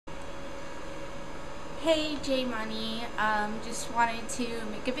Hey J Money, just wanted to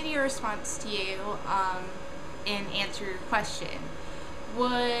make a video response to you and answer your question.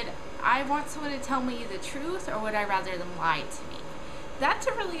 Would I want someone to tell me the truth, or would I rather them lie to me? That's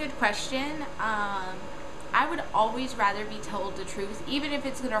a really good question. I would always rather be told the truth, even if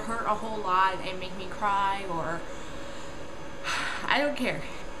it's going to hurt a whole lot and make me cry, or I don't care.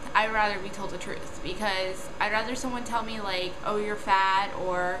 I'd rather be told the truth, because I'd rather someone tell me like, oh, you're fat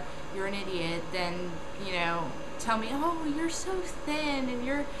or you're an idiot, than, tell me, oh, you're so thin and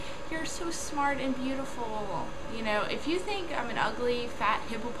you're so smart and beautiful. If you think I'm an ugly fat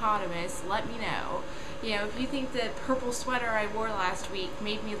hippopotamus, let me know. If you think the purple sweater I wore last week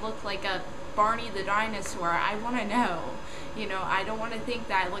made me look like a Barney the dinosaur, I want to know. I don't want to think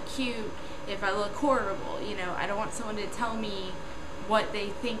that I look cute if I look horrible. I don't want someone to tell me what they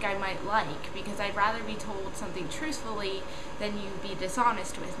think I might like, because I'd rather be told something truthfully than you be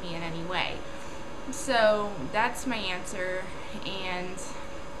dishonest with me in any way. So that's my answer, and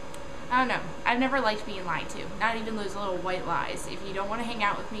I don't know. I've never liked being lied to. Not even those little white lies. If you don't want to hang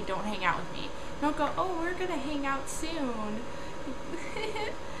out with me, don't hang out with me. Don't go, oh, we're gonna hang out soon,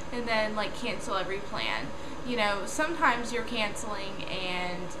 and then like cancel every plan. Sometimes you're canceling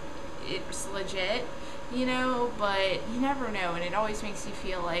and it's legit, but you never know, and it always makes you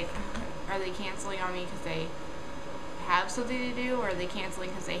feel like, are they canceling on me because they have something to do, or are they canceling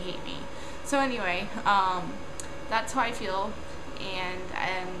because they hate me? So anyway, that's how I feel, and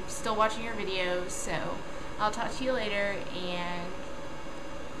I'm still watching your videos, so I'll talk to you later, and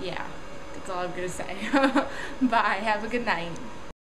yeah, that's all I'm gonna say. Bye, have a good night.